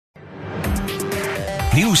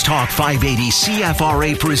News Talk 580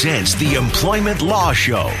 CFRA presents the Employment Law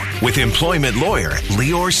Show with employment lawyer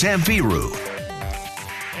Lior Samfiru.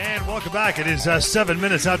 And welcome back. It is 7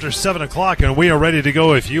 minutes after 7 o'clock, and we are ready to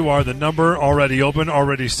go. If you are, the number already open,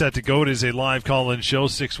 already set to go. It is a live call-in show,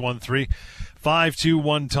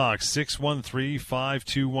 613-521-TALK,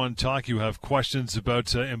 613-521-TALK. You have questions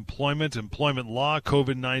about employment law,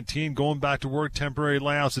 COVID-19, going back to work, temporary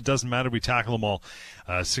layouts. It doesn't matter. We tackle them all.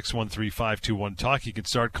 613-521-TALK. You can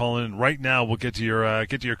start calling in right now. We'll get to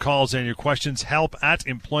your calls and your questions.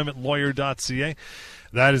 help@employmentlawyer.ca.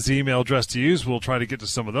 That is the email address to use. We'll try to get to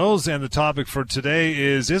some of those. And the topic for today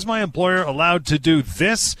is my employer allowed to do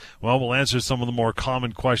this? Well, we'll answer some of the more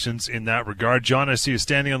common questions in that regard. John, I see you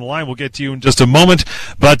standing on the line. We'll get to you in just a moment.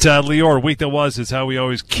 But, Lior, week that was is how we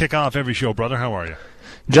always kick off every show. Brother, how are you?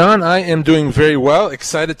 John, I am doing very well.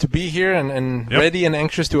 Excited to be here and ready and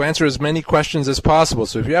anxious to answer as many questions as possible.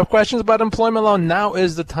 So if you have questions about employment law, now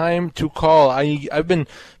is the time to call. I don't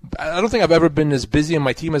think I've ever been as busy, and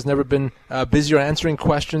my team has never been busier answering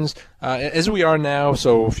questions as we are now.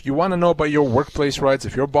 So if you want to know about your workplace rights,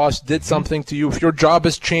 if your boss did something to you, if your job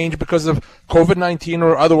has changed because of COVID-19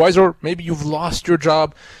 or otherwise, or maybe you've lost your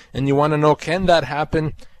job and you want to know, can that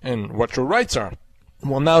happen and what your rights are?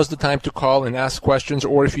 Well, now's the time to call and ask questions,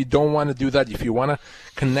 or if you don't want to do that, if you want to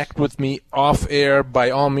connect with me off air, by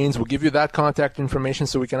all means, we'll give you that contact information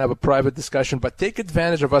so we can have a private discussion. But take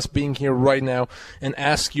advantage of us being here right now and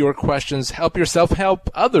ask your questions. Help yourself, help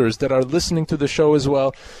others that are listening to the show as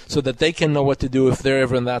well, so that they can know what to do if they're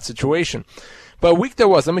ever in that situation. But a week there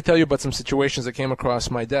was, let me tell you about some situations that came across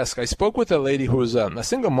my desk. I spoke with a lady who was a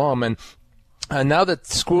single mom, and now that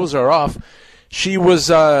schools are off, she was,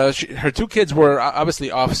 her two kids were obviously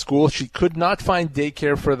off school. She could not find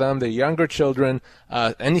daycare for them. They're younger children.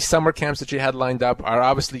 Any summer camps that she had lined up are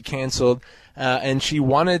obviously canceled. And she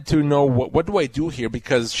wanted to know, what do I do here?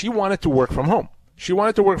 Because she wanted to work from home. She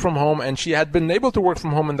wanted to work from home, and she had been able to work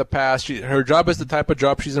from home in the past. Her job is the type of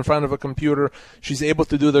job, she's in front of a computer. She's able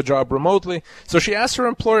to do the job remotely. So she asked her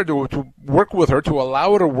employer to work with her, to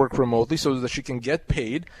allow her to work remotely so that she can get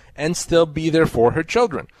paid and still be there for her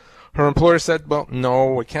children. Her employer said, well,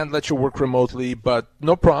 no, we can't let you work remotely, but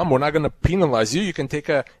no problem. We're not going to penalize you. You can take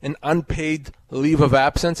an unpaid leave of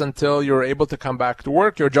absence until you're able to come back to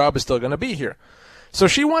work. Your job is still going to be here. So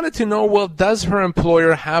she wanted to know, well, does her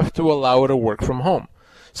employer have to allow her to work from home?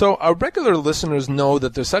 So our regular listeners know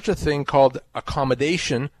that there's such a thing called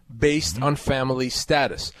accommodation based on family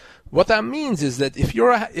status. What that means is that if you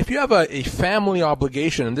have a family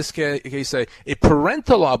obligation, in this case a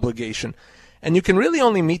parental obligation, and you can really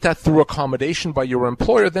only meet that through accommodation by your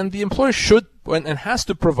employer, then the employer should and has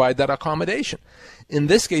to provide that accommodation. In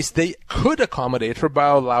this case, they could accommodate her by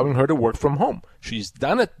allowing her to work from home. She's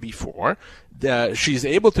done it before. She's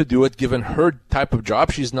able to do it given her type of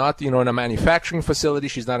job. She's not, in a manufacturing facility.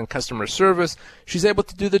 She's not in customer service. She's able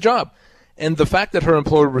to do the job. And the fact that her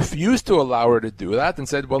employer refused to allow her to do that and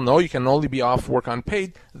said, well, no, you can only be off work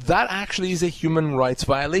unpaid, that actually is a human rights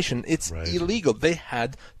violation. It's illegal. They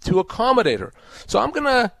had to accommodate her. So I'm going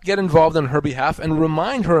to get involved on her behalf and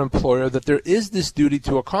remind her employer that there is this duty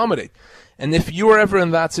to accommodate. And if you are ever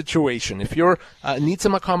in that situation, if you need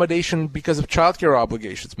some accommodation because of childcare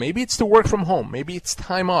obligations, maybe it's to work from home, maybe it's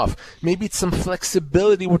time off, maybe it's some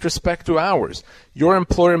flexibility with respect to hours, your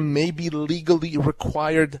employer may be legally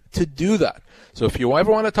required to do that. So if you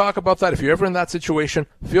ever want to talk about that, if you're ever in that situation,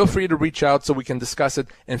 feel free to reach out so we can discuss it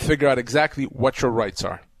and figure out exactly what your rights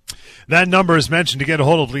are. That number is mentioned to get a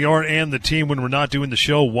hold of Lior and the team when we're not doing the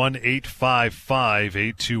show,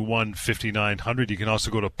 1-855-821-5900. You can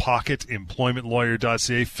also go to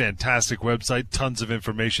pocketemploymentlawyer.ca. Fantastic website, tons of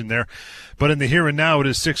information there. But in the here and now, it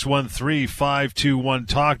is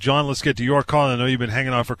 613-521-TALK. John, let's get to your call. I know you've been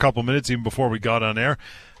hanging on for a couple minutes even before we got on air.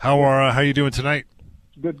 How are you doing tonight?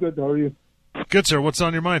 Good. How are you? Good, sir. What's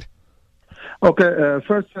on your mind? Okay,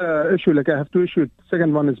 first issue, I have two issues.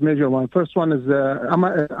 Second one is major one. First one is, is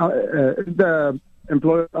the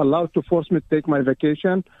employer allowed to force me to take my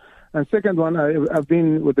vacation? And second one, I've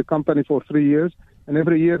been with the company for 3 years, and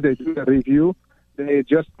every year they do a review. They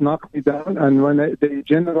just knock me down, and when they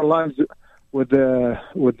generalize with their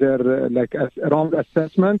wrong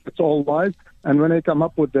assessment, it's all lies. And when I come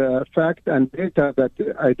up with the fact and data that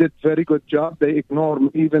I did very good job, they ignore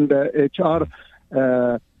even the HR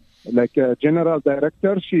general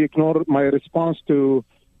director. She ignored my response to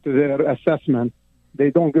their assessment.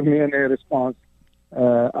 They don't give me any response.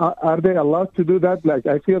 Are they allowed to do that?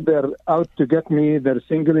 I feel they're out to get me. They're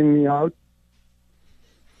singling me out.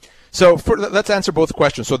 So let's answer both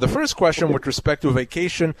questions. So the first question with respect to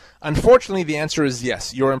vacation, unfortunately, the answer is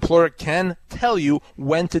yes. Your employer can tell you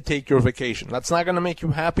when to take your vacation. That's not going to make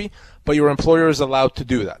you happy, but your employer is allowed to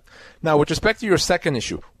do that. Now, with respect to your second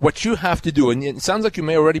issue, what you have to do, and it sounds like you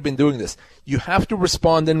may already been doing this, you have to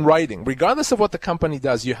respond in writing. Regardless of what the company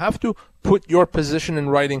does, you have to put your position in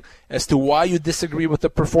writing as to why you disagree with the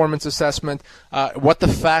performance assessment, what the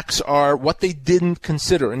facts are, what they didn't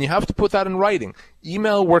consider, and you have to put that in writing.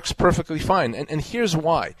 Email works perfectly fine, and here's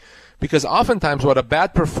why. Because oftentimes what a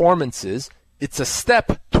bad performance is, it's a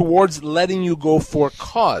step towards letting you go for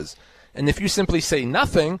cause. And if you simply say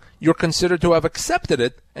nothing, you're considered to have accepted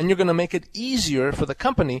it, and you're going to make it easier for the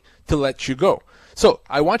company to let you go. So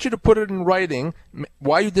I want you to put it in writing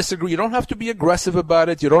why you disagree. You don't have to be aggressive about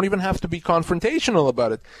it. You don't even have to be confrontational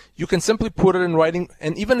about it. You can simply put it in writing,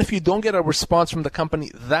 and even if you don't get a response from the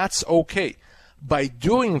company, that's okay. By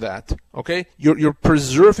doing that, okay, you're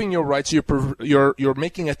preserving your rights. You're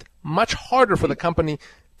making it much harder for the company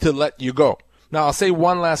to let you go. Now, I'll say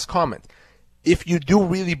one last comment. If you do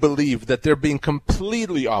really believe that they're being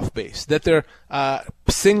completely off base, that they're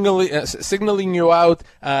signaling you out,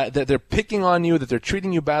 that they're picking on you, that they're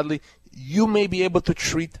treating you badly, you may be able to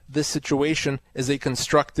treat this situation as a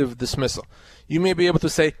constructive dismissal. You may be able to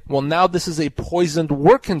say, well, now this is a poisoned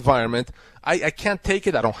work environment. I can't take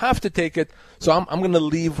it. I don't have to take it. So I'm going to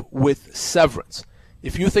leave with severance.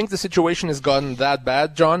 If you think the situation has gotten that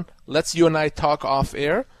bad, John, let's you and I talk off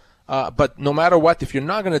air. But no matter what, if you're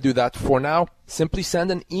not going to do that for now, simply send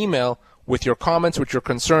an email with your comments, with your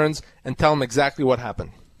concerns, and tell them exactly what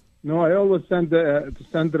happened. No, I always send the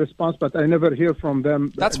response, but I never hear from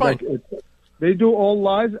them. That's fine. They do all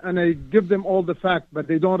lies, and I give them all the facts, but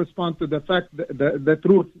they don't respond to the fact, the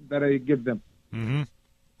truth that I give them. Mm-hmm.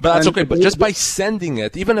 But that's okay. But just by sending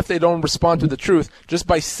it, even if they don't respond to the truth, just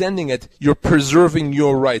by sending it, you're preserving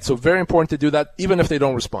your rights. So very important to do that, even if they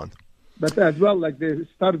don't respond. But as well, like they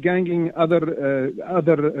start ganging other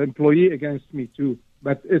employee against me too.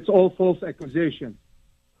 But it's all false accusation.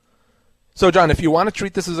 So, John, if you want to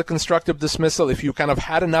treat this as a constructive dismissal, if you kind of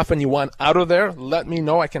had enough and you want out of there, let me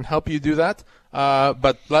know. I can help you do that.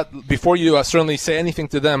 But before you certainly say anything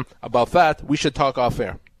to them about that, we should talk off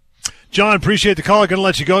air. John, appreciate the call. Going to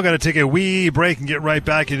let you go. Got to take a wee break and get right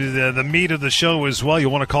back into the meat of the show as well. You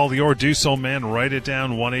want to call the or do so, man. Write it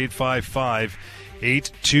down,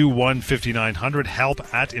 1-855-821-5900,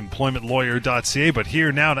 help at employmentlawyer.ca. But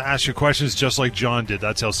here now to ask your questions just like John did.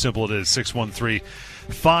 That's how simple it is.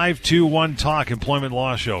 613-521-TALK, Employment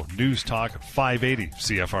Law Show. News Talk 580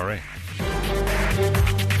 CFRA.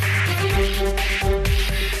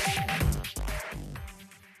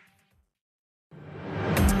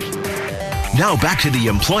 Now back to the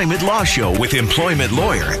Employment Law Show with employment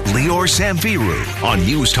lawyer Lior Samfiru on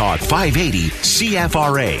News Talk 580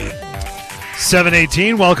 CFRA.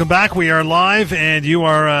 718, welcome back. We are live, and you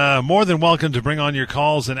are more than welcome to bring on your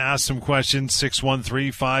calls and ask some questions.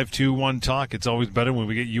 613-521-TALK. It's always better when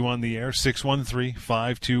we get you on the air.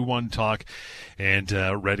 613-521-TALK, and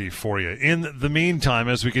ready for you. In the meantime,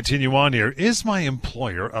 as we continue on here, is my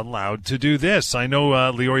employer allowed to do this? I know,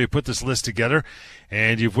 Lior, you put this list together,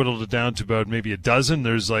 and you've whittled it down to about maybe a dozen.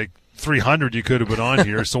 There's like 300 you could have put on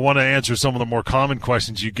here. So want to answer some of the more common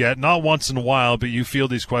questions you get, not once in a while, but you field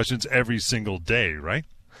these questions every single day, right?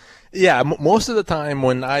 Yeah, most of the time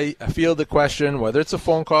when I field a question, whether it's a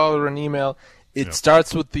phone call or an email, it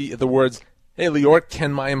starts with the words, hey, Lior,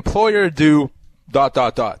 can my employer do ...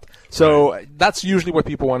 So that's usually what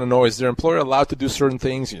people want to know. Is their employer allowed to do certain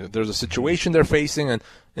things? There's a situation they're facing, and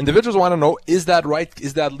individuals want to know, is that right?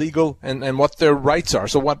 Is that legal? And what their rights are.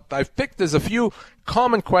 So what I've picked is a few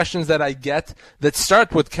common questions that I get that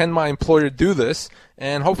start with, can my employer do this?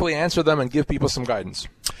 And hopefully answer them and give people some guidance.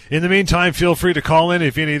 In the meantime, feel free to call in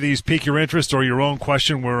if any of these pique your interest or your own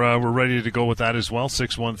question. We're ready to go with that as well.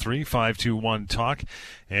 613-521-TALK.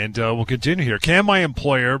 And we'll continue here. Can my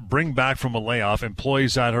employer bring back from a layoff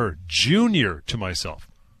employees that are junior to myself?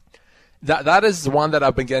 That is one that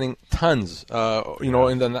I've been getting tons. In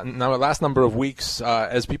the last number of weeks,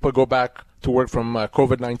 as people go back to work from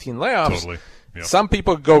COVID-19 layoffs. Totally. Yep. Some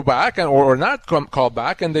people go back or not call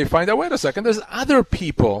back, and they find out, wait a second, there's other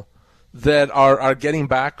people that are getting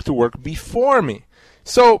back to work before me.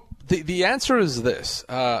 So the answer is this.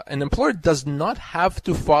 An employer does not have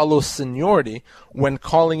to follow seniority when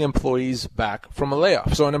calling employees back from a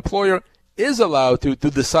layoff. So an employer is allowed to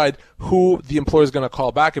decide who the employer is going to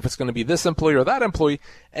call back, if it's going to be this employee or that employee,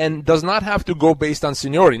 and does not have to go based on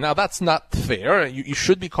seniority. Now, that's not fair. You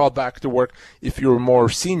should be called back to work if you're more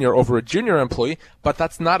senior over a junior employee, but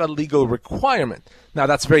that's not a legal requirement. Now,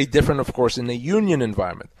 that's very different, of course, in a union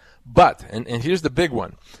environment. But, and here's the big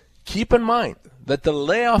one, keep in mind that the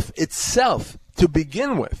layoff itself, to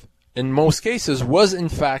begin with, in most cases, was in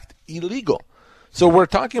fact illegal. So we're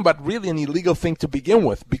talking about really an illegal thing to begin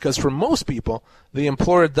with, because for most people, the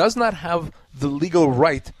employer does not have the legal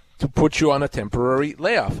right to put you on a temporary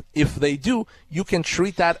layoff. If they do, you can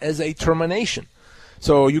treat that as a termination.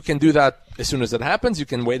 So you can do that as soon as it happens. You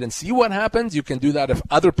can wait and see what happens. You can do that if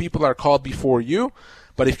other people are called before you.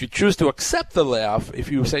 But if you choose to accept the layoff,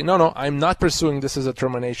 if you say, no, I'm not pursuing this as a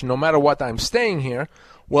termination, no matter what, I'm staying here,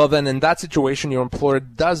 well, then in that situation, your employer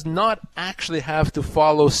does not actually have to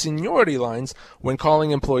follow seniority lines when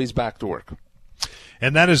calling employees back to work.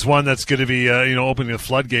 And that is one that's going to be, opening the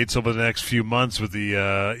floodgates over the next few months with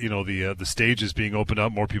the stages being opened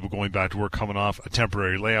up, more people going back to work, coming off a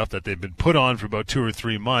temporary layoff that they've been put on for about 2 or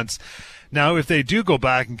 3 months. Now, if they do go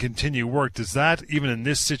back and continue work, does that, even in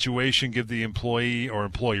this situation, give the employee or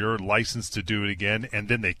employer license to do it again, and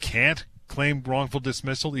then they can't claim wrongful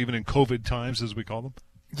dismissal, even in COVID times, as we call them?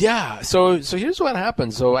 Yeah, so here's what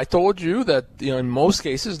happens. So I told you that, in most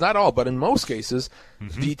cases, not all, but in most cases,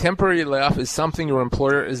 the temporary layoff is something your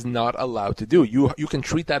employer is not allowed to do. You can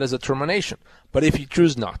treat that as a termination. But if you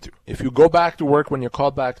choose not to, if you go back to work when you're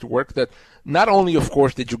called back to work, that not only, of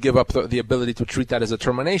course, did you give up the ability to treat that as a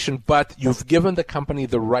termination, but you've given the company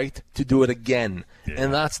the right to do it again. Yeah.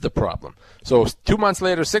 And that's the problem. So 2 months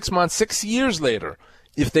later, 6 months, 6 years later,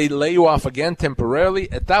 if they lay you off again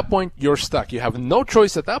temporarily, at that point, you're stuck. You have no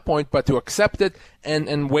choice at that point but to accept it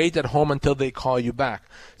and wait at home until they call you back.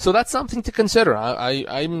 So that's something to consider.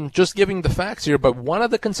 I'm just giving the facts here, but one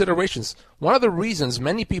of the considerations, one of the reasons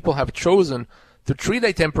many people have chosen to treat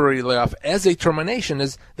a temporary layoff as a termination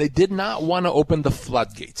is they did not want to open the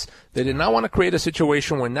floodgates. They did not want to create a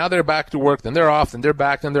situation where now they're back to work, then they're off, then they're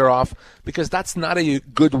back, then they're off, because that's not a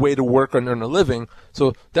good way to work and earn a living.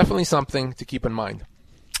 So definitely something to keep in mind.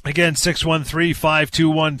 Again,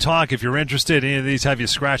 613-521-TALK. If you're interested, any of these have you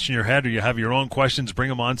scratching your head or you have your own questions, bring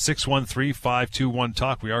them on,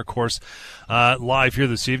 613-521-TALK. We are, of course, live here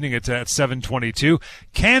this evening. It's at 7:22.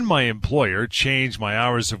 Can my employer change my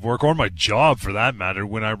hours of work, or my job for that matter,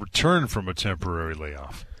 when I return from a temporary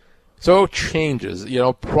layoff? So changes,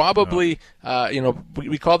 probably,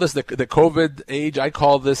 we call this the COVID age. I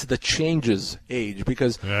call this the changes age,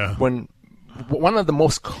 because when one of the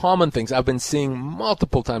most common things I've been seeing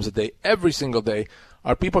multiple times a day, every single day,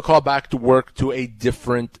 are people call back to work to a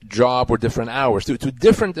different job or different hours, to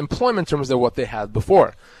different employment terms than what they had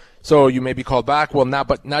before. So you may be called back,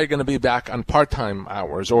 but now you're going to be back on part-time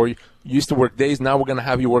hours, or you used to work days, now we're going to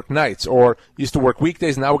have you work nights, or you used to work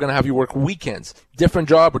weekdays, now we're going to have you work weekends. Different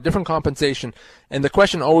job or different compensation. And the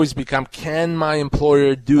question always becomes, can my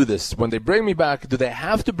employer do this? When they bring me back, do they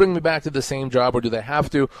have to bring me back to the same job, or do they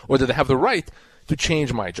have the right to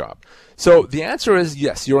change my job? So the answer is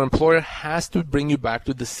yes, your employer has to bring you back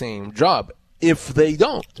to the same job. If they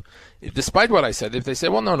don't, despite what I said, if they say,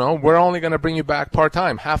 well, no, we're only going to bring you back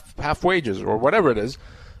part-time, half wages, or whatever it is,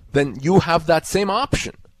 then you have that same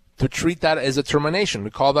option to treat that as a termination.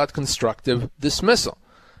 We call that constructive dismissal.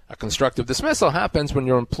 A constructive dismissal happens when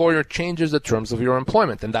your employer changes the terms of your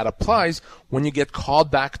employment, and that applies when you get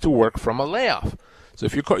called back to work from a layoff. So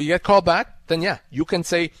if you get called back, then you can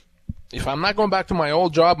say, if I'm not going back to my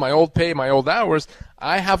old job, my old pay, my old hours,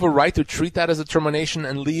 I have a right to treat that as a termination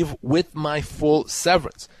and leave with my full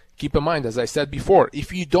severance. Keep in mind, as I said before,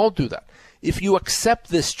 if you don't do that, if you accept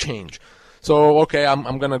this change, so, okay,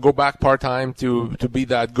 I'm going to go back part-time to be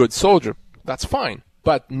that good soldier, that's fine.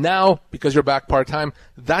 But now, because you're back part-time,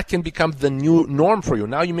 that can become the new norm for you.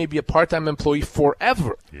 Now you may be a part-time employee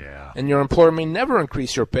forever. Yeah. And your employer may never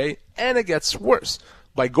increase your pay, and it gets worse.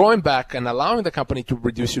 By going back and allowing the company to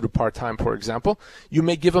reduce you to part-time, for example, you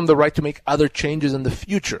may give them the right to make other changes in the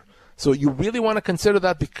future. So you really want to consider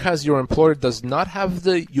that, because your employer does not have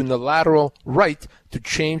the unilateral right to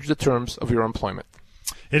change the terms of your employment.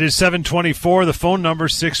 It is 7:24. The phone number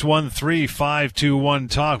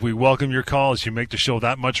 613-521-TALK. We welcome your calls. You make the show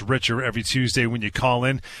that much richer every Tuesday when you call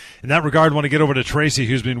in. In that regard, I want to get over to Tracy,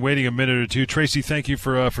 who's been waiting a minute or two. Tracy, thank you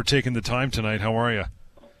for taking the time tonight. How are you?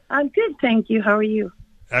 I'm good, thank you. How are you?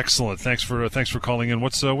 Excellent. Thanks for calling in.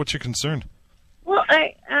 What's your concern? Well,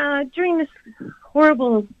 during this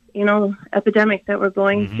horrible, epidemic that we're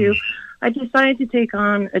going through, I decided to take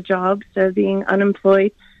on a job instead of being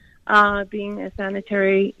unemployed, being a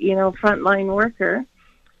sanitary, frontline worker.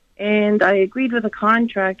 And I agreed with a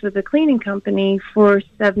contract with a cleaning company for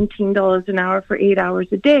 $17 an hour for 8 hours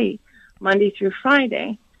a day, Monday through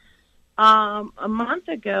Friday. A month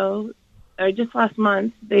ago, or just last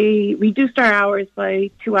month, they reduced our hours by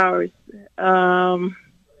 2 hours a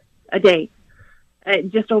day,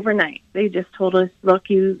 just overnight. They just told us, look,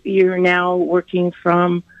 you're now working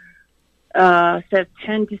from instead of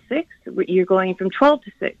 10 to 6, you're going from 12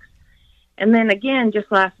 to 6. And then again,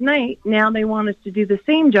 just last night, now they want us to do the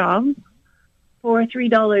same job for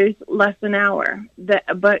 $3 less an hour.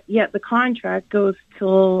 But yet the contract goes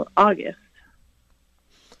till August.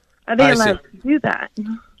 Are they allowed to do that?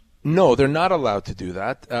 No, they're not allowed to do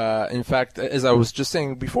that. In fact, as I was just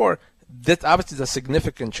saying before, that obviously is a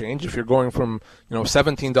significant change. If you're going from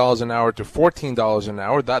 $17 an hour to $14 an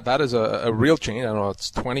hour, that is a real change. I don't know, it's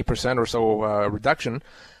 20% or so reduction.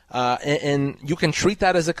 And you can treat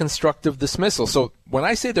that as a constructive dismissal. So when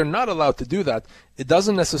I say they're not allowed to do that, it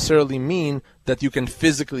doesn't necessarily mean that you can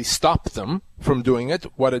physically stop them from doing it.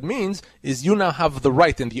 What it means is you now have the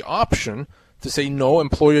right and the option to say, no,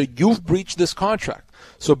 employer, you've breached this contract.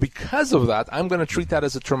 So because of that, I'm going to treat that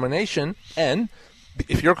as a termination. And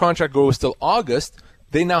if your contract goes till August,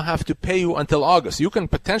 they now have to pay you until August. You can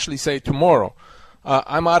potentially say tomorrow,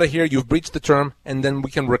 I'm out of here, you've breached the term, and then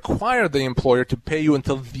we can require the employer to pay you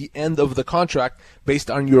until the end of the contract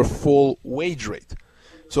based on your full wage rate.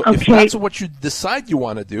 So if that's what you decide you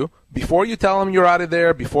want to do, before you tell them you're out of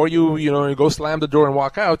there, before you go slam the door and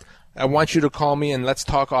walk out, I want you to call me and let's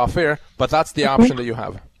talk off air, but that's the option that you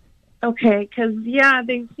have. Okay, because,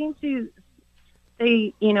 they seem to,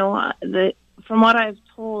 from what I've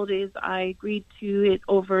told is I agreed to it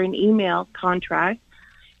over an email contract.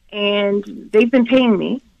 And they've been paying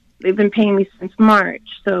me. They've been paying me since March,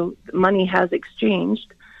 so the money has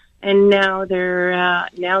exchanged. And now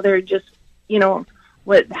they're just,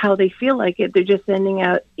 how they feel like it. They're just sending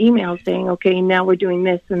out emails saying, okay, now we're doing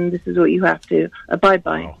this, and this is what you have to abide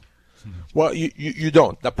by. Oh. Well, you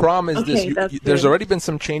don't. The problem is this. There's already been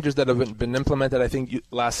some changes that have been implemented, I think,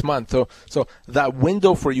 last month. So that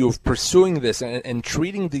window for you of pursuing this and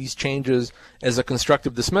treating these changes as a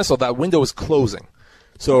constructive dismissal, that window is closing.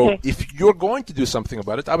 So if you're going to do something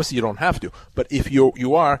about it, obviously you don't have to. But if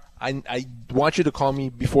you are, I want you to call me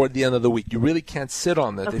before the end of the week. You really can't sit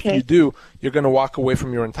on that. If you do, you're going to walk away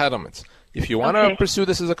from your entitlements. If you want to pursue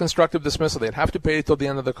this as a constructive dismissal, they'd have to pay you till the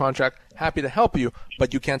end of the contract. Happy to help you,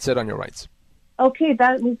 but you can't sit on your rights. Okay,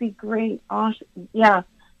 that would be great. Awesome. Yeah,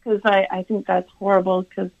 because I think that's horrible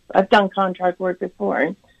because I've done contract work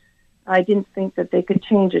before. I didn't think that they could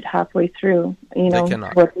change it halfway through. They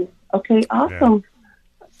cannot. Okay, awesome. Yeah.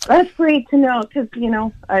 That's great to know because,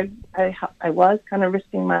 I was kind of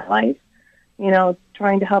risking my life,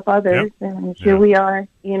 trying to help others. Yep. And here we are,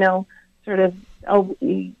 sort of,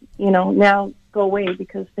 now go away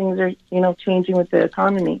because things are, changing with the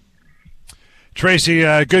economy. Tracy,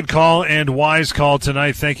 good call and wise call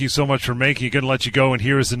tonight. Thank you so much for making it. Going to let you go, and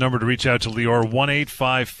here is the number to reach out to Lior,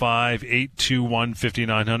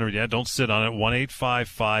 1-855-821-5900. Yeah, don't sit on it,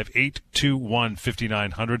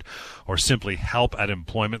 1-855-821-5900, or simply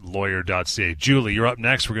help@employmentlawyer.ca. Julie, you're up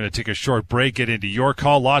next. We're going to take a short break, get into your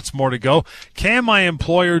call. Lots more to go. Can my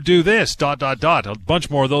employer do this? ... A bunch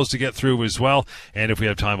more of those to get through as well. And if we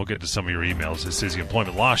have time, we'll get to some of your emails. This is the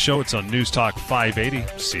Employment Law Show. It's on News Talk 580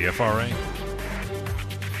 CFRA.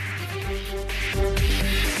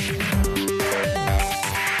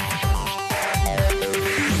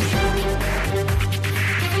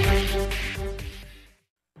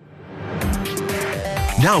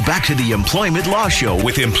 Now back to the Employment Law Show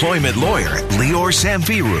with employment lawyer Lior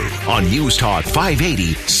Samfiru on News Talk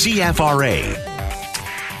 580 CFRA.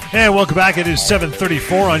 Hey, welcome back. It is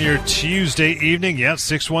 7:34 on your Tuesday evening. Yeah,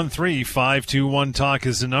 613-521-TALK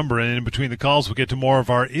is the number. And in between the calls, we'll get to more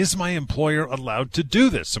of our Is My Employer Allowed to Do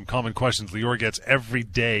This? Some common questions Lior gets every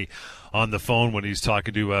day on the phone when he's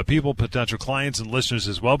talking to people, potential clients, and listeners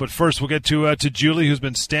as well. But first, we'll get to Julie, who's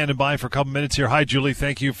been standing by for a couple minutes here. Hi, Julie.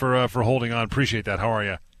 Thank you for holding on. Appreciate that. How are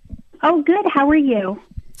you? Oh, good. How are you?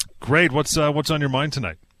 Great. What's on your mind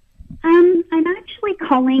tonight? I'm actually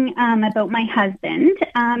calling about my husband.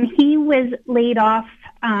 He was laid off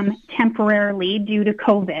temporarily due to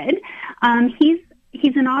COVID.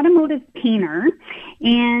 He's an automotive painter,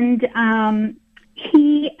 and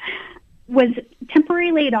he was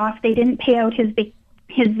temporarily laid off. They didn't pay out his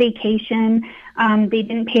vacation. They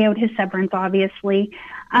didn't pay out his severance, obviously.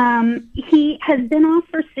 He has been off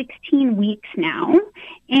for 16 weeks now,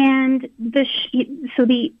 and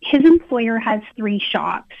his employer has 3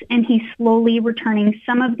 shops, and he's slowly returning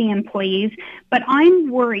some of the employees. But I'm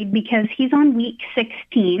worried because he's on week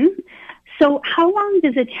 16. So how long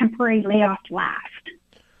does a temporary layoff last?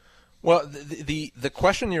 Well, the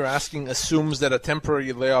question you're asking assumes that a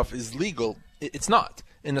temporary layoff is legal. It's not,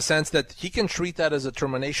 in the sense that he can treat that as a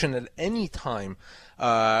termination at any time.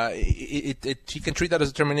 He can treat that as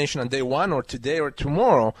a termination on day 1 or today or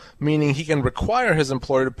tomorrow, meaning he can require his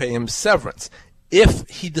employer to pay him severance. If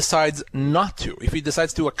he decides not to, if he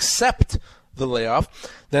decides to accept the layoff,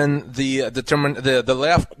 then the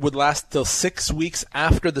layoff would last till 6 weeks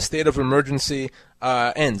after the state of emergency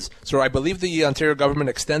ends. So I believe the Ontario government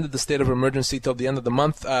extended the state of emergency till the end of the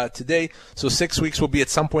month today. So 6 weeks will be at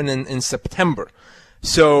some point in September.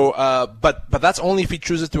 So, but that's only if he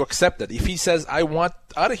chooses to accept it. If he says, I want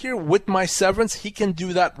out of here with my severance, he can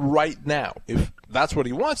do that right now. If that's what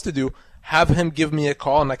he wants to do, have him give me a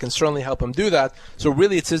call, and I can certainly help him do that. So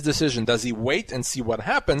really, it's his decision. Does he wait and see what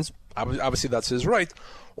happens? Obviously, that's his right.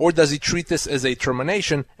 Or does he treat this as a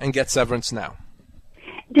termination and get severance now?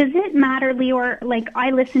 Does it matter, Lior? Like,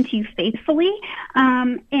 I listened to you faithfully,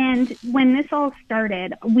 and when this all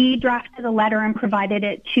started, we drafted a letter and provided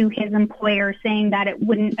it to his employer saying that it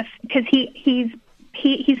wouldn't, because he's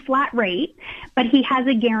flat rate, but he has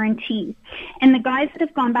a guarantee. And the guys that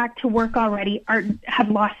have gone back to work already have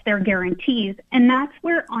lost their guarantees. And that's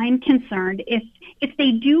where I'm concerned. If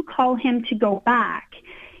they do call him to go back,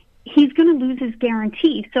 he's going to lose his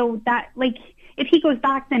guarantee. So that, like, if he goes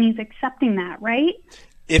back, then he's accepting that, right?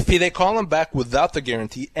 If they call him back without the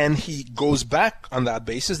guarantee and he goes back on that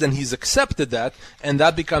basis, then he's accepted that, and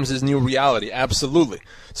that becomes his new reality. Absolutely.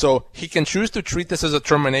 So he can choose to treat this as a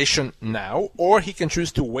termination now, or he can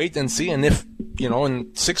choose to wait and see. And if,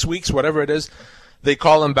 in 6 weeks, whatever it is, they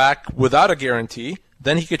call him back without a guarantee,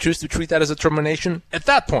 then he could choose to treat that as a termination at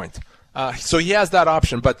that point. So he has that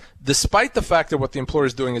option. But despite the fact that what the employer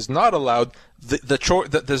is doing is not allowed,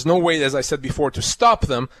 there's no way, as I said before, to stop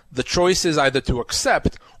them. The choice is either to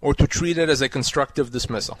accept or to treat it as a constructive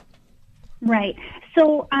dismissal. Right.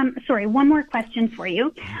 So, sorry, one more question for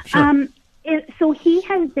you. Sure. So he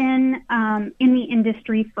has been in the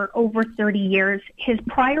industry for over 30 years. His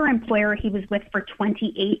prior employer he was with for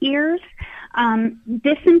 28 years.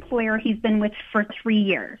 This employer he's been with for 3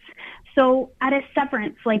 years. So at a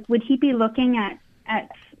severance, like, would he be looking at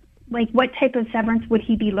like, what type of severance would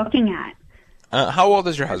he be looking at? How old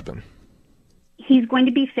is your husband? He's going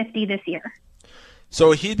to be 50 this year.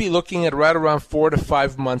 So he'd be looking at right around 4 to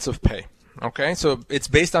 5 months of pay. Okay, so it's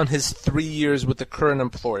based on his 3 years with the current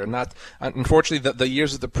employer. Not, unfortunately, the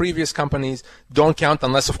years of the previous companies don't count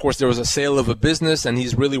unless, of course, there was a sale of a business and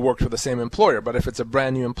he's really worked for the same employer. But if it's a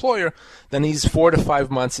brand new employer, then he's 4 to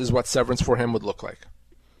 5 months is what severance for him would look like.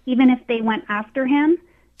 Even if they went after him,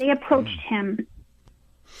 they approached him.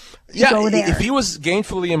 Yeah, if he was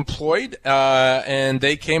gainfully employed and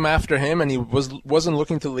they came after him and he wasn't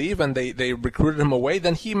looking to leave and they recruited him away,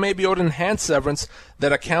 then he may be owed enhanced severance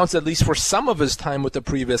that accounts at least for some of his time with the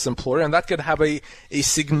previous employer, and that could have a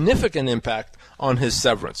significant impact on his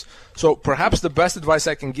severance. So perhaps the best advice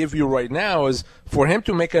I can give you right now is for him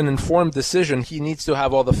to make an informed decision, he needs to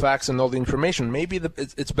have all the facts and all the information. Maybe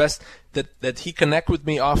it's best that he connect with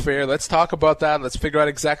me off air. Let's talk about that. Let's figure out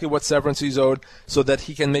exactly what severance he's owed so that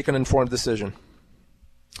he can make an informed decision.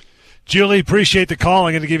 Julie, appreciate the call.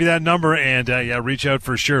 I'm going to give you that number, and reach out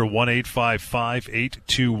for sure.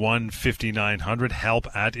 1-855-821-5900,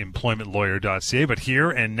 help@employmentlawyer.ca. But here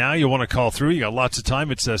and now, you want to call through. You got lots of time.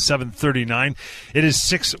 It's 7:39. It is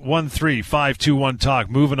 613-521-TALK.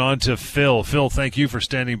 Moving on to Phil. Phil, thank you for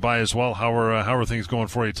standing by as well. How are things going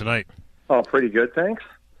for you tonight? Oh, pretty good, thanks.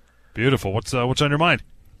 Beautiful. What's on your mind?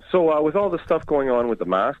 So with all the stuff going on with the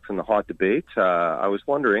masks and the hot debate, I was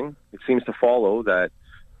wondering, it seems to follow that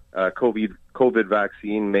COVID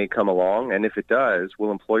vaccine may come along, and if it does,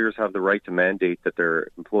 will employers have the right to mandate that their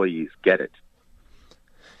employees get it?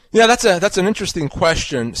 Yeah, that's an interesting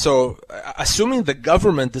question. So, assuming the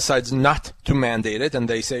government decides not to mandate it, and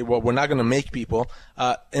they say, well, we're not going to make people,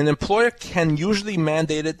 an employer can usually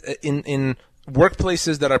mandate it in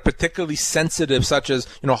workplaces that are particularly sensitive, such as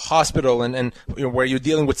hospital and where you're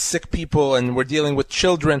dealing with sick people and we're dealing with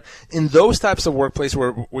children. In those types of workplace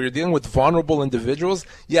where you're dealing with vulnerable individuals,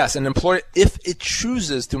 yes, an employer, if it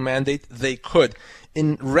chooses to mandate, they could.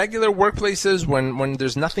 In regular workplaces, when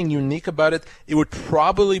there's nothing unique about it, it would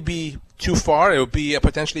probably be too far. It would be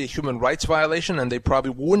potentially a human rights violation, and they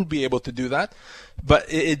probably wouldn't be able to do that. But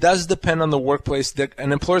it does depend on the workplace.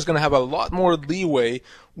 An employer is going to have a lot more leeway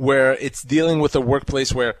where it's dealing with a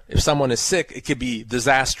workplace where if someone is sick, it could be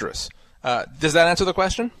disastrous. Does that answer the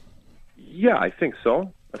question? Yeah, I think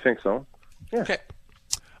so. Yeah. Okay.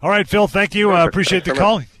 All right, Phil, thank you. Appreciate the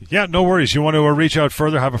call. Yeah, no worries. You want to reach out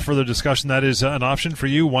further, have a further discussion, that is an option for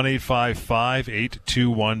you,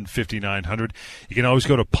 1-855-821-5900. You can always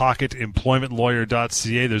go to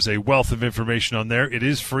pocketemploymentlawyer.ca. There's a wealth of information on there. It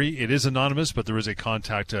is free. It is anonymous, but there is a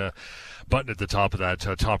contact button at the top of that,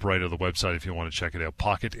 top right of the website if you want to check it out,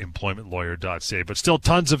 pocketemploymentlawyer.ca. But still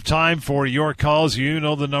tons of time for your calls. You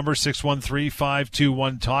know the number,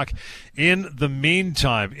 613-521-TALK. In the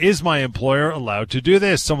meantime, is my employer allowed to do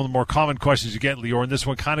this? Some of the more common questions you get, Lior, and this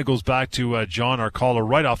one kind of goes back to John, our caller,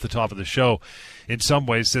 right off the top of the show. In some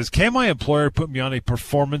ways, says, can my employer put me on a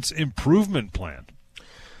performance improvement plan?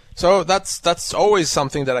 So that's always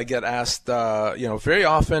something that I get asked, very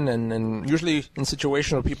often, and usually in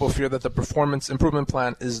situations where people fear that the performance improvement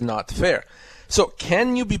plan is not fair. So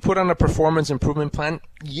can you be put on a performance improvement plan?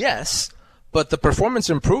 Yes, but the performance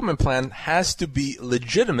improvement plan has to be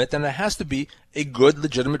legitimate, and it has to be a good,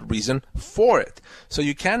 legitimate reason for it. So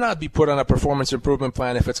you cannot be put on a performance improvement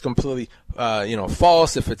plan if it's completely,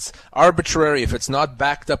 false, if it's arbitrary, if it's not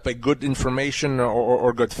backed up by good information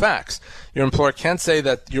or good facts. Your employer can't say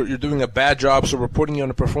that you're doing a bad job, so we're putting you on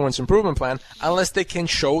a performance improvement plan, unless they can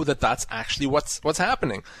show that that's actually what's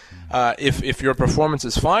happening. If your performance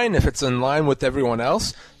is fine, if it's in line with everyone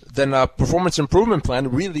else, then a performance improvement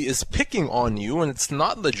plan really is picking on you, and it's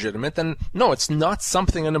not legitimate, and no, it's not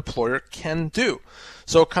something an employer can do.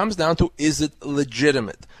 So it comes down to, is it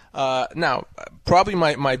legitimate? Now, probably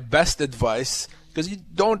my best advice, because you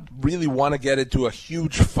don't really want to get into a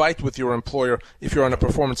huge fight with your employer if you're on a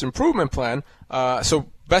performance improvement plan. So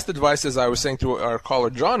best advice, as I was saying to our caller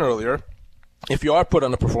John earlier, if you are put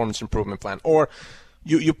on a performance improvement plan, or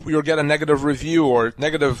you'll get a negative review or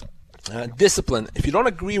negative discipline, if you don't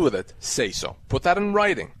agree with it, say so. Put that in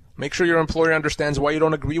writing. Make sure your employer understands why you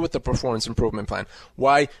don't agree with the performance improvement plan,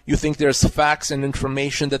 why you think there's facts and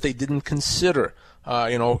information that they didn't consider.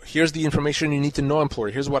 Here's the information you need to know, employer.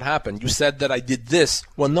 Here's what happened. You said that I did this.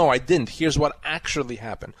 Well, no, I didn't. Here's what actually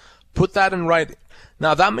happened. Put that in writing.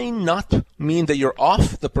 Now, that may not mean that you're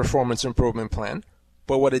off the performance improvement plan,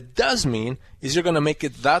 but what it does mean is you're going to make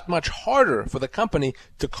it that much harder for the company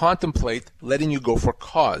to contemplate letting you go for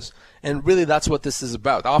cause. And really, that's what this is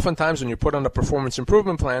about. Oftentimes, when you're put on a performance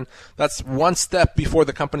improvement plan, that's one step before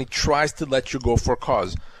the company tries to let you go for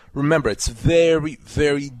cause. Remember, it's very,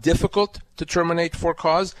 very difficult to terminate for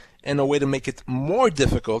cause, and a way to make it more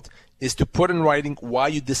difficult is to put in writing why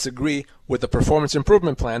you disagree with the performance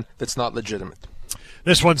improvement plan that's not legitimate.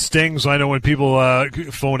 This one stings. I know when people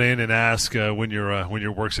phone in and ask when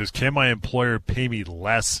your work says, can my employer pay me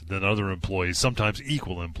less than other employees, sometimes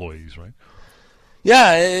equal employees, right?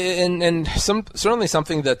 Yeah, and certainly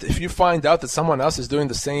something that if you find out that someone else is doing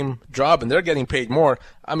the same job and they're getting paid more,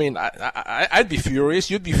 I mean, I'd be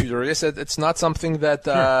furious. You'd be furious. It's not something that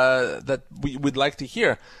that we'd like to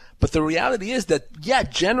hear. But the reality is that, yeah,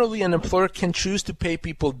 generally an employer can choose to pay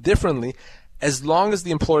people differently, as long as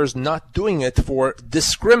the employer is not doing it for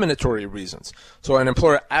discriminatory reasons. So an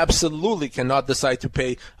employer absolutely cannot decide to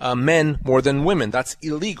pay men more than women. That's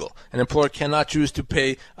illegal. An employer cannot choose to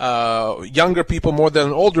pay younger people more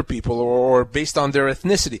than older people, or based on their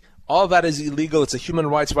ethnicity. All that is illegal. It's a human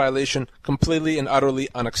rights violation, completely and utterly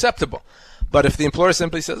unacceptable. But if the employer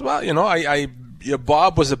simply says, well,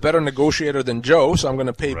 Bob was a better negotiator than Joe, so I'm going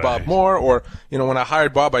to pay Bob more, or, when I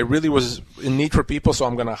hired Bob, I really was in need for people, so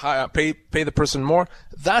I'm going to pay the person more.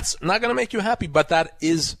 That's not going to make you happy, but that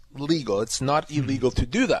is legal. It's not illegal to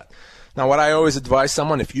do that. Now, what I always advise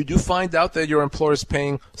someone, if you do find out that your employer is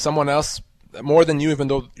paying someone else more than you, even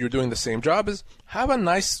though you're doing the same job, is have a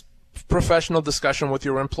nice professional discussion with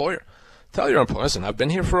your employer. Tell your employer, listen, I've been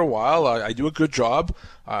here for a while. I do a good job,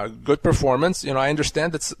 good performance. I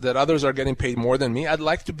understand that others are getting paid more than me. I'd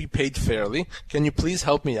like to be paid fairly. Can you please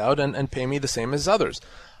help me out and pay me the same as others?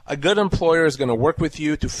 A good employer is going to work with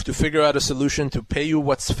you to figure out a solution to pay you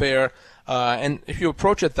what's fair. And if you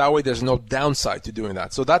approach it that way, there's no downside to doing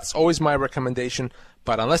that. So that's always my recommendation.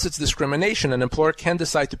 But unless it's discrimination, an employer can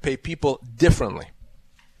decide to pay people differently.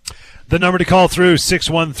 The number to call through,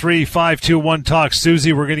 613-521-TALK.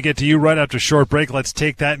 Susie, we're going to get to you right after a short break. Let's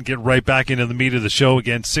take that and get right back into the meat of the show.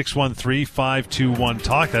 Again,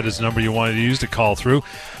 613-521-TALK. That is the number you wanted to use to call through.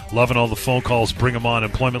 Loving all the phone calls. Bring them on.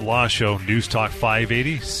 Employment Law Show, News Talk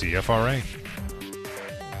 580, CFRA.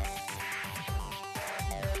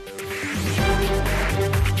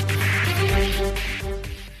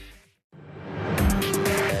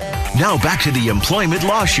 Now back to the Employment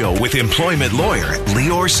Law Show with employment lawyer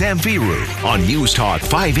Lior Samfiru on News Talk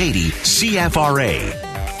 580 CFRA.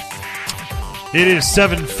 It is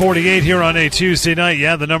 7:48 here on a Tuesday night.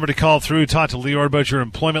 Yeah, the number to call through. Talk to Lior about your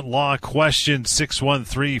employment law question,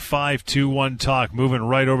 613-521-TALK. Moving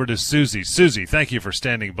right over to Susie. Susie, thank you for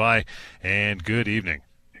standing by, and good evening.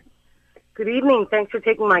 Good evening. Thanks for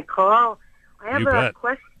taking my call. I have a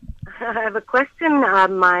question.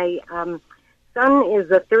 My son is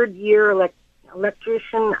a third-year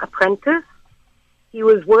electrician apprentice, He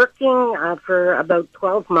was working for about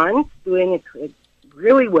 12 months, doing it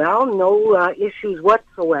really well, no issues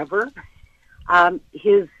whatsoever.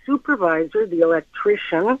 His supervisor, the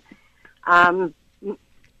electrician,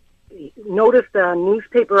 noticed a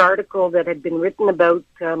newspaper article that had been written about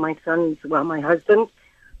my husband,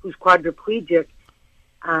 who's quadriplegic,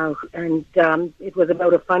 and it was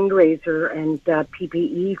about a fundraiser and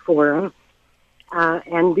PPE for him.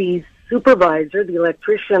 And the supervisor, the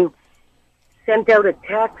electrician, sent out a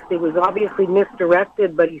text. It was obviously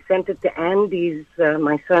misdirected, but he sent it to Andy's,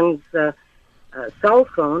 my son's, cell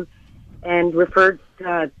phone, and referred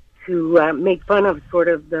to make fun of sort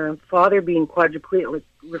of the father being quadriplegic,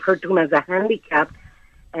 referred to him as a handicap,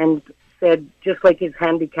 and said just like his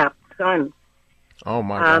handicapped son. Oh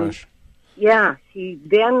my gosh! Yeah, he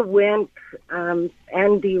then went.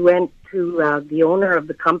 Andy went to the owner of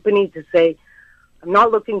the company to say, "I'm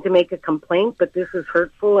not looking to make a complaint, but this is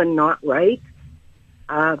hurtful and not right.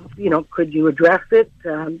 Could you address it?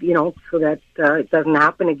 So that it doesn't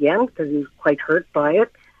happen again," because he's quite hurt by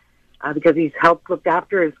it. Because he's helped look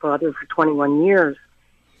after his father for 21 years.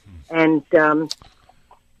 And the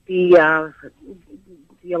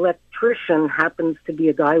electrician happens to be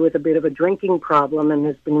a guy with a bit of a drinking problem and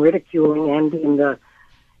has been ridiculing Andy in the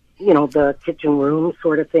kitchen room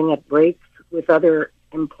sort of thing at breaks with other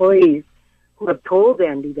employees who have told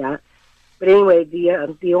Andy that. But anyway,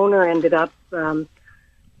 the owner ended up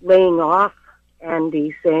laying off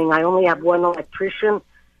Andy, saying, "I only have one electrician,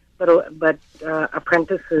 but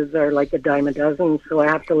apprentices are like a dime a dozen, so I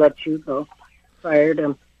have to let you go." Fired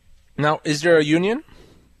him. Now, is there a union?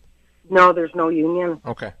 No, there's no union.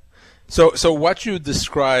 Okay. So what you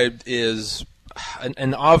described is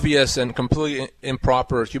an obvious and completely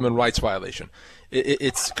improper human rights violation.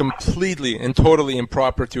 It's completely and totally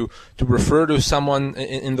improper to refer to someone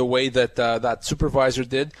in the way that that supervisor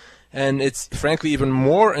did, and it's frankly even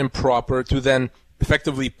more improper to then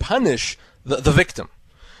effectively punish the victim.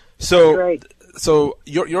 So, right. So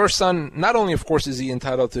your son, not only, of course, is he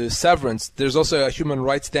entitled to severance, there's also a human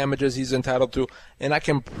rights damages he's entitled to, and I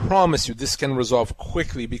can promise you this can resolve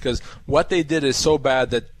quickly because what they did is so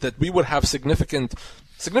bad that we would have significant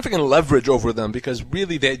leverage over them because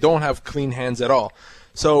really they don't have clean hands at all.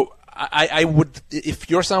 So I would, if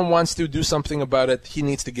your son wants to do something about it, he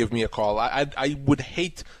needs to give me a call. I would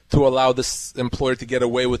hate to allow this employer to get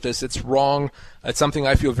away with this. It's wrong. It's something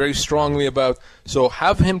I feel very strongly about. So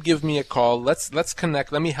have him give me a call. Let's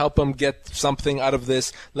connect. Let me help him get something out of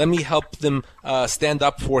this. Let me help them stand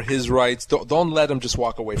up for his rights. Don't let him just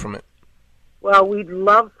walk away from it. Well, we'd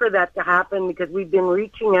love for that to happen because we've been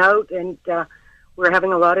reaching out and we're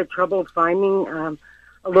having a lot of trouble finding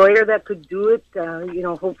a lawyer that could do it,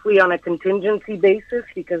 hopefully on a contingency basis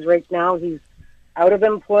because right now he's out of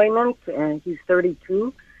employment and he's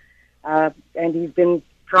 32. And he's been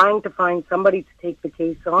trying to find somebody to take the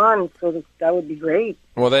case on, so that would be great.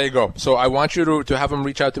 Well, there you go. So I want you to have him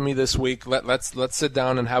reach out to me this week. Let's sit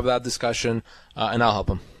down and have that discussion, and I'll help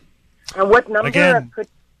him. And what number? Again,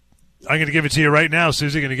 I'm going to give it to you right now,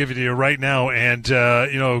 Susie. I'm going to give it to you right now, and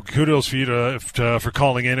kudos for you for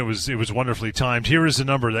calling in. It was wonderfully timed. Here is the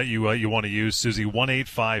number that you want to use, Susie: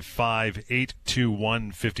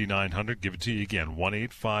 1-855-821-5900. Give it to you again: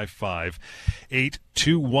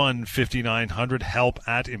 1-855-821-5900.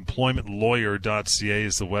 Help@employmentlawyer.ca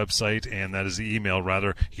is the website, and that is the email.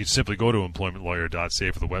 Rather, you can simply go to employmentlawyer.ca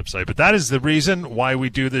for the website. But that is the reason why we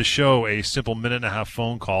do this show: a simple minute-and-a-half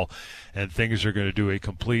phone call. And things are going to do a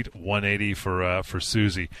complete 180 for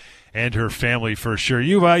Susie and her family for sure.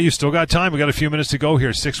 You still got time. We got a few minutes to go here.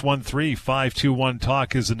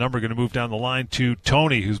 613-521-TALK is the number. Going to move down the line to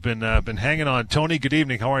Tony, who's been hanging on. Tony, good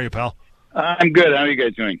evening. How are you, pal? I'm good. How are you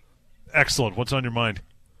guys doing? Excellent. What's on your mind?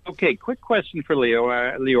 Okay, quick question for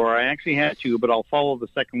Lior. I actually had two, but I'll follow the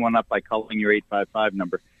second one up by calling your 855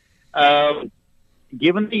 number.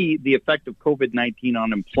 Given the effect of COVID-19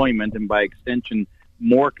 on employment and by extension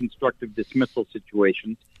more constructive dismissal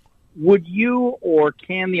situations, would you or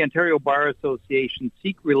can the Ontario Bar Association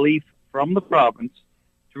seek relief from the province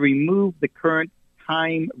to remove the current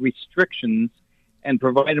time restrictions and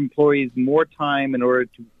provide employees more time in order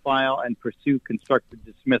to file and pursue constructive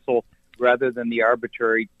dismissal rather than the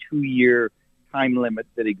arbitrary 2-year time limit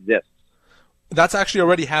that exists? That's actually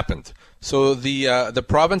already happened. So the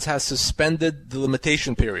province has suspended the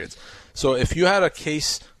limitation periods. So if you had a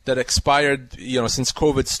case that expired, since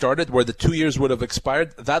COVID started, where the 2 years would have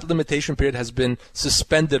expired, that limitation period has been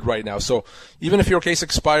suspended right now. So even if your case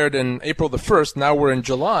expired in April the 1st, now we're in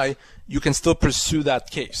July, you can still pursue that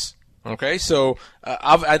case. Okay, so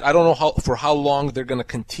I don't know for how long they're going to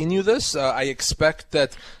continue this. I expect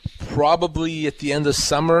that probably at the end of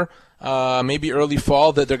summer, maybe early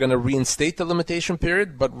fall, that they're going to reinstate the limitation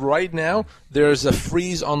period. But right now, there's a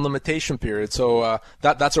freeze on limitation period. So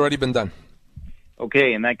that's already been done.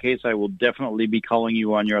 Okay, in that case, I will definitely be calling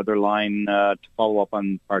you on your other line to follow up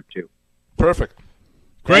on part 2. Perfect.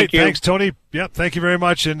 Great. Thanks, Tony. Yep. Thank you very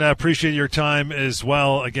much, and appreciate your time as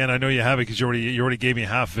well. Again, I know you have it because you already gave me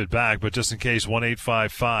half of it back, but just in case,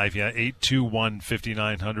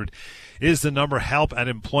 1-855-821-5900 is the number.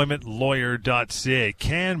 help@employmentlawyer.ca.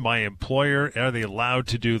 Can my employer, are they allowed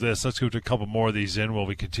to do this? Let's go to a couple more of these in while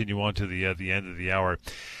we continue on to the end of the hour.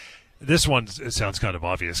 This one, it sounds kind of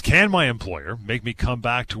obvious. Can my employer make me come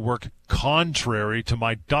back to work contrary to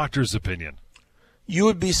my doctor's opinion? You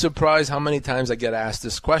would be surprised how many times I get asked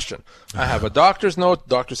this question. I have a doctor's note.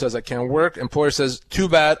 Doctor says I can't work. Employer says, too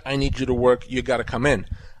bad, I need you to work. You got to come in.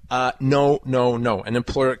 No. An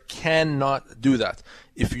employer cannot do that.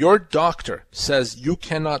 If your doctor says you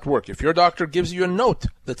cannot work, if your doctor gives you a note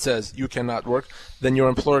that says you cannot work, then your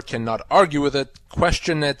employer cannot argue with it,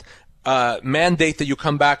 question it, mandate that you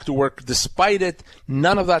come back to work despite it.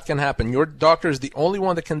 None of that can happen. Your doctor is the only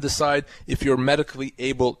one that can decide if you're medically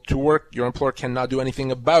able to work. Your employer cannot do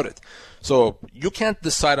anything about it. So you can't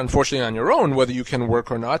decide, unfortunately, on your own whether you can work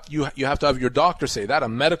or not. You have to have your doctor say that, a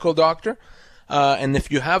medical doctor. And if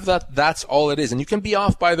you have that, that's all it is. And you can be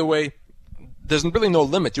off, by the way. There's really no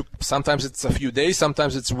limit. Sometimes it's a few days,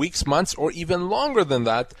 sometimes it's weeks, months, or even longer than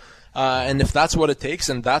that. And if that's what it takes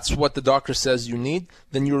and that's what the doctor says you need,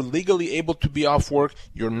 then you're legally able to be off work.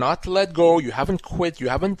 You're not let go. You haven't quit. You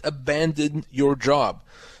haven't abandoned your job.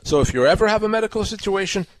 So if you ever have a medical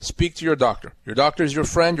situation, speak to your doctor. Your doctor is your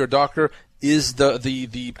friend. Your doctor is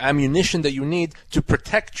the ammunition that you need to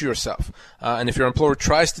protect yourself. And if your employer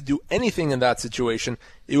tries to do anything in that situation,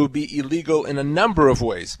 it would be illegal in a number of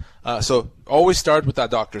ways. So always start with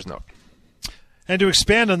that doctor's note. And to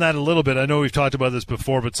expand on that a little bit, I know we've talked about this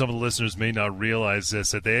before, but some of the listeners may not realize this,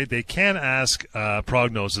 that they can ask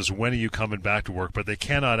prognosis, when are you coming back to work, but they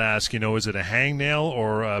cannot ask, is it a hangnail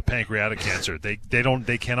or pancreatic cancer? They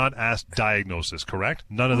cannot ask diagnosis, correct?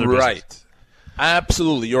 None of their business. Right.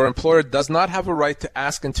 Absolutely. Your employer does not have a right to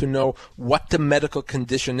ask and to know what the medical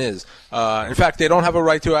condition is. In fact, they don't have a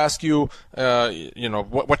right to ask you,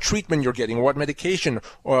 what treatment you're getting, what medication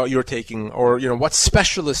you're taking, or, what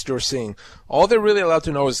specialist you're seeing. All they're really allowed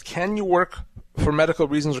to know is, can you work for medical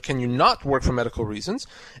reasons or can you not work for medical reasons?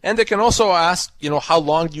 And they can also ask, how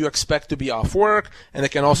long do you expect to be off work? And they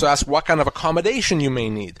can also ask what kind of accommodation you may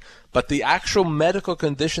need. But the actual medical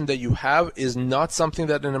condition that you have is not something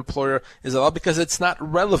that an employer is allowed because it's not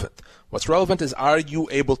relevant. What's relevant is, are you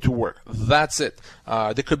able to work? That's it.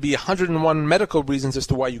 There could be 101 medical reasons as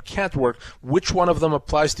to why you can't work. Which one of them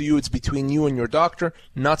applies to you? It's between you and your doctor,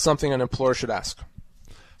 not something an employer should ask.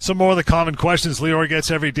 Some more of the common questions Lior gets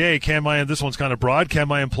every day. This one's kind of broad. Can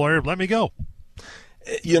my employer let me go?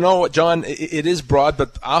 John, it is broad,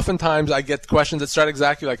 but oftentimes I get questions that start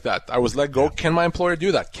exactly like that. I was let go. Can my employer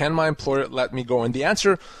do that? Can my employer let me go? And the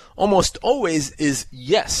answer almost always is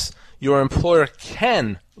yes. Your employer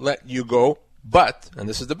can let you go, but, and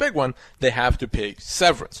this is the big one, they have to pay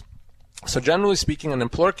severance. So generally speaking, an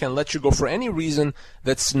employer can let you go for any reason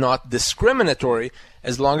that's not discriminatory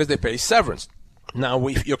as long as they pay severance. Now,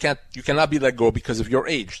 you cannot be let go because of your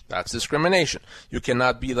age. That's discrimination. You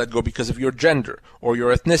cannot be let go because of your gender or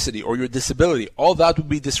your ethnicity or your disability. All that would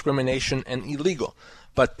be discrimination and illegal.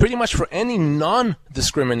 But pretty much for any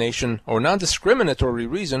non-discrimination or non-discriminatory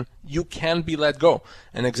reason, you can be let go.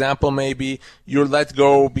 An example may be you're let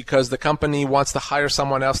go because the company wants to hire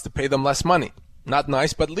someone else to pay them less money. Not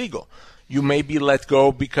nice, but legal. You may be let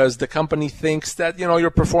go because the company thinks that, your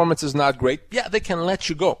performance is not great. Yeah, they can let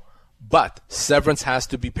you go. But severance has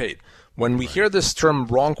to be paid. When we hear this term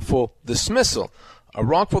wrongful dismissal, a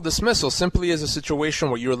wrongful dismissal simply is a situation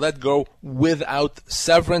where you're let go without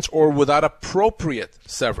severance or without appropriate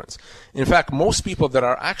severance. In fact, most people that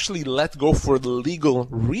are actually let go for legal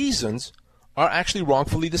reasons are actually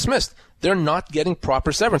wrongfully dismissed. They're not getting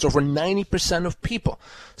proper severance, over 90% of people.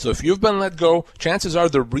 So if you've been let go, chances are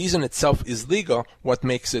the reason itself is legal. What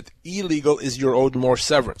makes it illegal is you're owed more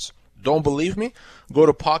severance. Don't believe me? Go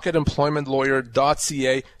to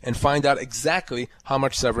pocketemploymentlawyer.ca and find out exactly how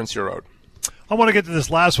much severance you're owed. I want to get to this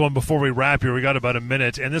last one before we wrap here. We got about a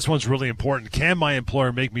minute, and this one's really important. Can my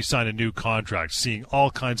employer make me sign a new contract? Seeing all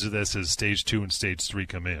kinds of this as stage 2 and stage 3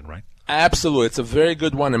 come in, right? Absolutely. It's a very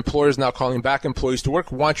good one. Employers now calling back employees to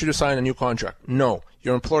work want you to sign a new contract. No,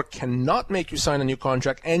 your employer cannot make you sign a new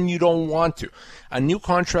contract, and you don't want to. A new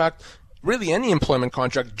contract really any employment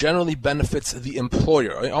contract generally benefits the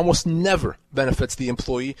employer. It almost never benefits the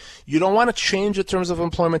employee. You don't want to change the terms of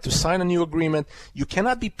employment to sign a new agreement. You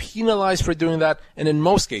cannot be penalized for doing that. And in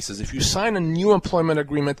most cases, if you sign a new employment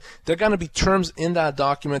agreement, there are going to be terms in that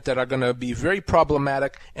document that are going to be very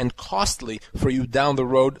problematic and costly for you down the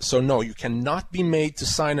road. So no, you cannot be made to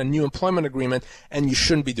sign a new employment agreement, and you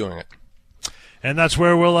shouldn't be doing it. And that's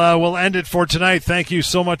where we'll end it for tonight. Thank you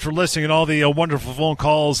so much for listening and all the wonderful phone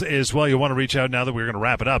calls as well. You want to reach out now that we're going to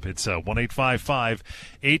wrap it up. It's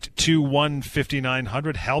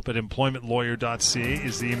 1-855-821-5900. help@employmentlawyer.ca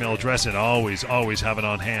is the email address. And always have it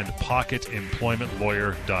on hand,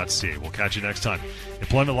 pocketemploymentlawyer.ca. We'll catch you next time.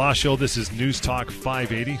 Employment Law Show. This is News Talk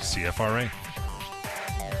 580 CFRA.